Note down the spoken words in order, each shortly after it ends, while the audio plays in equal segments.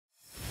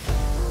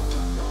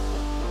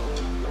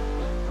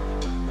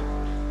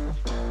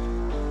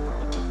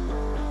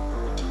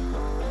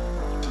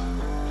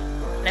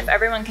if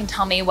everyone can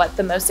tell me what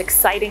the most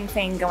exciting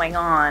thing going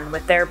on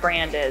with their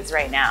brand is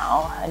right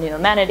now, a new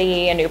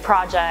amenity, a new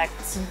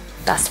project,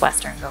 Best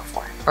Western, go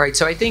for it. All right,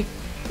 so I think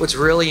what's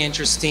really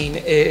interesting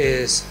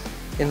is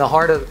in the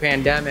heart of the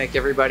pandemic,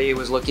 everybody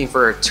was looking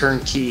for a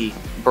turnkey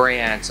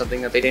brand,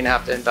 something that they didn't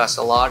have to invest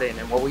a lot in.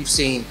 And what we've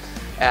seen,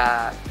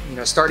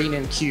 starting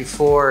in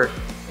Q4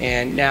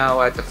 and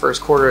now at the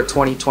first quarter of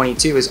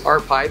 2022 is our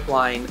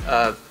pipeline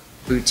of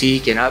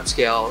boutique and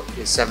upscale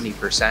is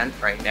 70%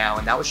 right now,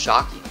 and that was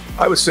shocking.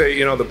 I would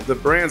say, the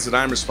brands that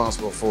I'm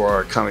responsible for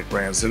are iconic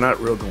brands. They're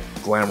not real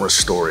glamorous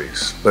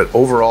stories, but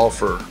overall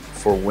for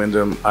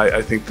Wyndham,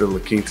 I think the La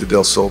Quinta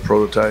del Sol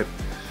prototype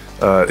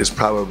is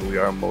probably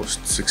our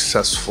most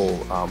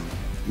successful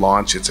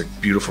launch. It's a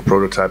beautiful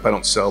prototype. I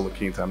don't sell La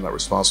Quinta. I'm not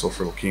responsible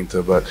for La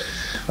Quinta, but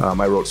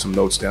I wrote some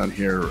notes down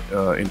here.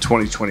 In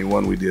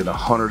 2021, we did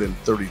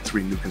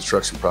 133 new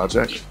construction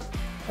projects.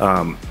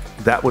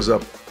 That was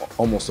up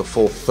almost a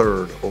full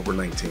third over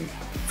 19.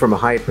 From a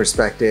Hyatt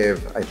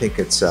perspective, I think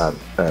it's a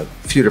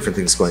few different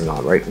things going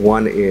on, right?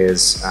 One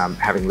is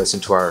having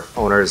listened to our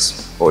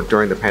owners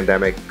during the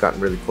pandemic, gotten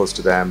really close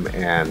to them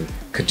and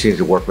continued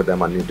to work with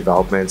them on new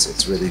developments.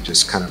 It's really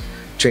just kind of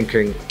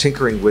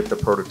tinkering with the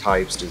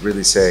prototypes to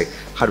really say,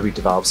 how do we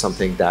develop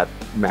something that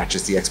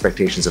matches the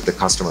expectations of the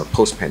customer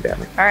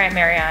post-pandemic? All right,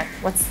 Marianne,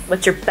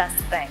 what's your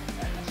best thing?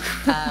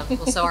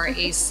 So our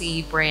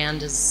AC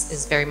brand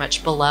is very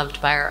much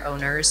beloved by our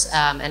owners,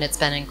 and it's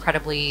been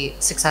incredibly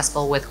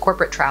successful with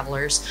corporate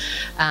travelers.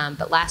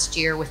 But last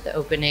year, with the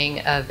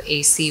opening of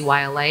AC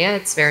Wailea,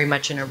 it's very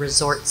much in a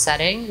resort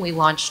setting. We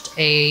launched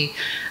a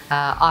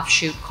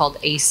offshoot called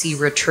AC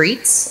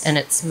Retreats, and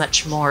it's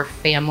much more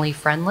family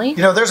friendly.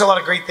 There's a lot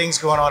of great things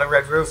going on at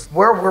Red Roof.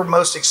 Where we're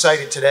most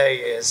excited today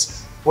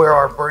is where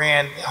our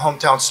brand,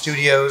 Hometown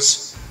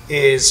Studios,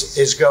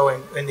 is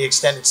going in the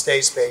extended stay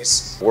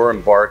space. We're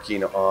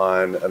embarking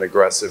on an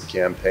aggressive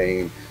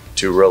campaign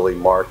to really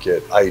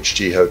market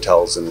IHG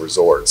hotels and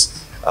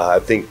resorts. I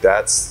think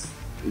that's,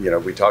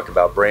 we talk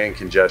about brand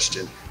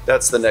congestion.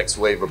 That's the next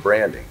wave of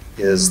branding,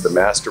 is the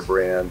master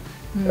brand,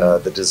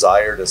 the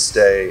desire to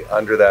stay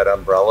under that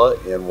umbrella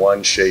in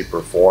one shape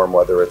or form,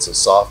 whether it's a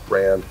soft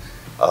brand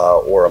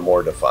or a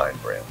more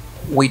defined brand.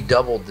 We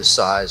doubled the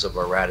size of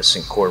our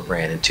Radisson core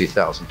brand in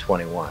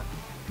 2021.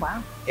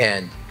 Wow.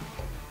 And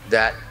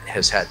that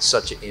has had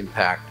such an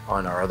impact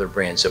on our other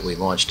brands that we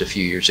launched a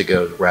few years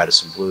ago,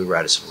 Radisson Blue,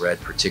 Radisson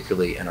Red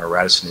particularly, and our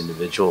Radisson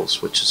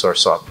Individuals, which is our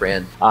soft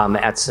brand.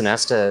 At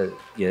Sonesta,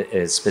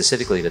 is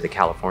specifically to the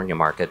California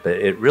market, but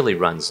it really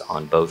runs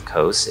on both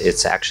coasts.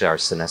 It's actually our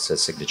Sonesta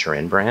Signature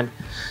Inn brand.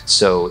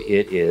 So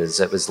it was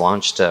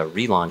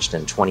relaunched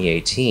in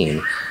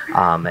 2018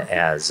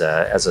 as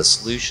a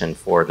solution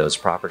for those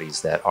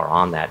properties that are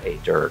on that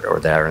A-dirt or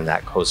that are in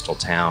that coastal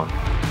town.